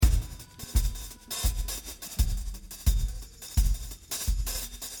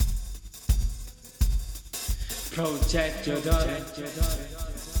Protect your daughter,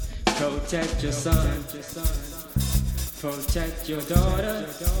 protect your son, protect your daughter,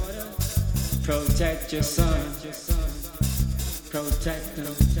 protect your son, protect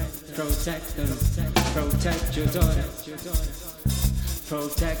them, protect them, protect your daughter,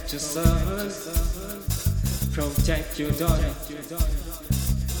 protect your son, protect your daughter,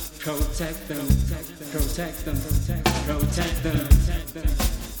 protect them, protect them, protect them.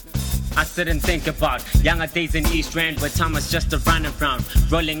 I sit and think about younger days in East Rand where time was just a running around,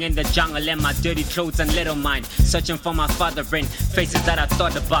 rolling in the jungle in my dirty clothes and little mind, searching for my father in faces that I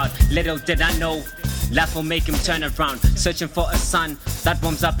thought about. Little did I know life will make him turn around, searching for a son that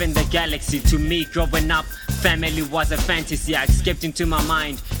warms up in the galaxy. To me, growing up, family was a fantasy. I escaped into my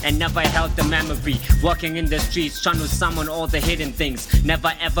mind and never held the memory. Walking in the streets, trying to summon all the hidden things.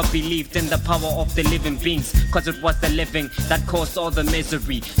 Never ever believed in the power of the living beings, cause it was the living that caused all the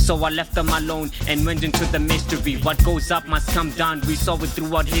misery. So I left them alone and went into the mystery. What goes up must come down, we saw it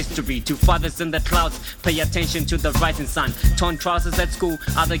throughout history. To fathers in the clouds, pay attention to the rising sun. Torn trousers at school,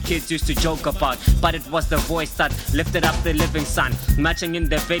 other kids used to joke about, but it was the voice that lifted up the living sun. Matching in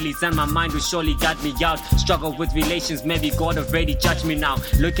the valleys and my mind will surely guide me out. Struggle with relations, maybe God already judged me now.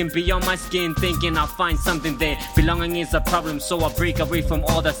 Looking beyond my skin, thinking I'll find something there. Belonging is a problem, so I break away from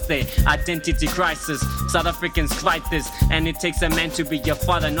all that's there. Identity crisis, South Africans fight this. And it takes a man to be your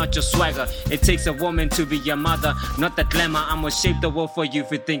father, not your swagger. It takes a woman to be your mother, not the glamour. I'ma shape the world for you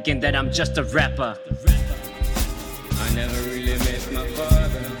for thinking that I'm just a rapper. I never really miss my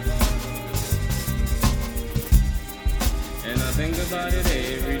father, and I think about it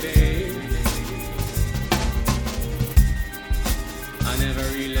every day. I never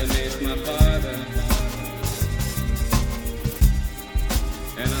really miss my father,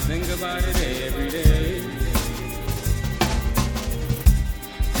 and I think about it every day.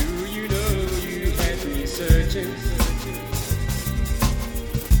 Do you know you had me searching?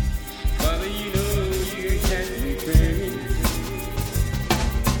 Father, you know you had me praying.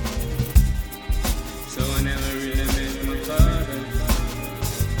 So I never really miss my father,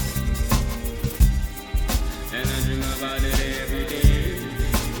 and I dream about it every day.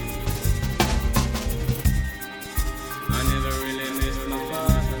 I never really miss my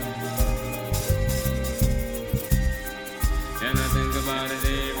father, and I think about it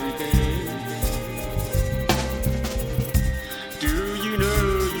every day. Do you know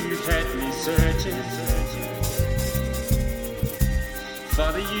you had me searching?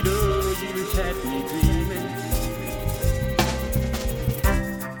 Father, you know you had me dreaming.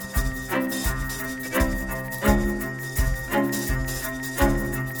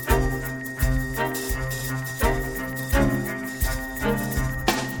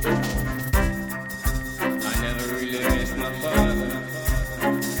 I never really miss my father,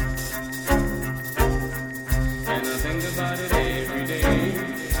 and I think about it every day.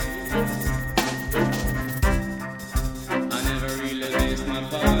 I never really miss my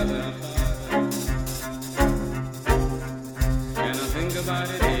father, and I think about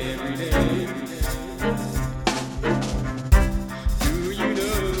it every day. Do you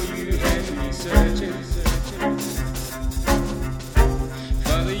know you had me searching?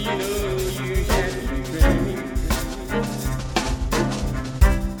 Father, you know you had me praying.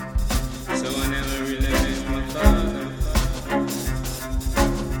 So I never really miss my father,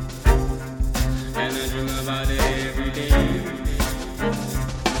 and I dream about it every day.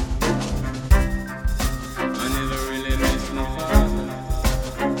 I never really miss my father,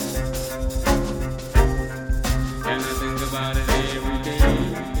 and I think about it every day.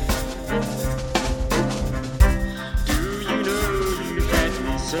 Do you know you had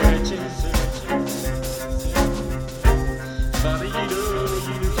me searching? Father, you know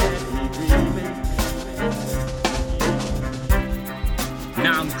you had me dreaming.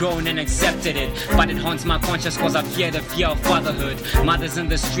 Now I'm grown and accepted it, but it haunts my conscience cause I fear the fear of fatherhood. Mothers in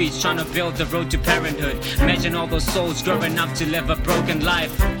the streets trying to build the road to parenthood. Imagine all those souls growing up to live a broken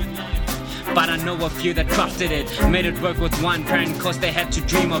life. But I know a few that crafted it, made it work with one parent cause they had to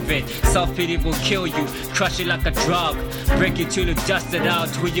dream of it. Self-pity will kill you, crush you like a drug, break you till you dust it out.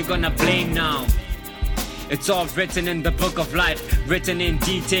 Who you gonna blame now? It's all written in the book of life, written in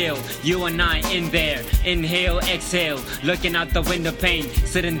detail. You and I in there, inhale, exhale, looking out the window pane,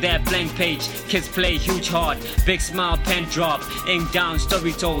 sitting there blank page. Kids play huge heart, big smile, pen drop, ink down,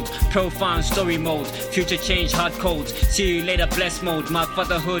 story told, profound story mode, future change, hard codes. See you later, blessed mode, my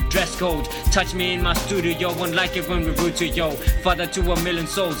fatherhood dress code. Touch me in my studio, won't like it when we root to yo. Father to a million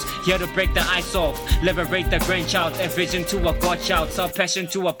souls, here to break the ice off, liberate the grandchild, a vision to a godchild, self passion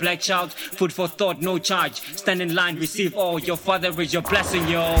to a black child, food for thought, no charge. Stand in line, receive all. Your father is your blessing,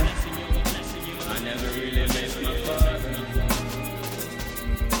 yo. I never really miss my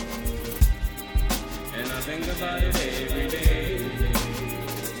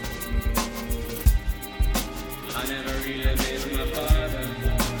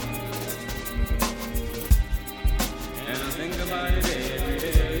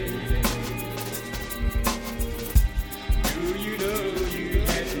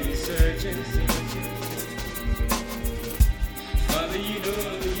searching. Father, you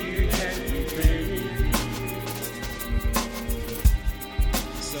know you had me praying.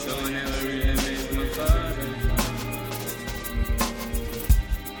 So I never really miss my father.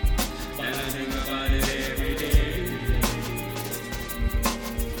 And I think about it every day.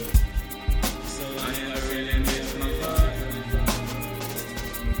 So I never really miss my father.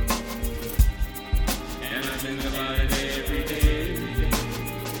 And I think about it every day.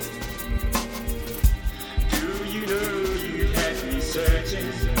 Do you know you had me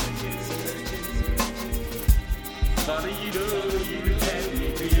searching? Father, you know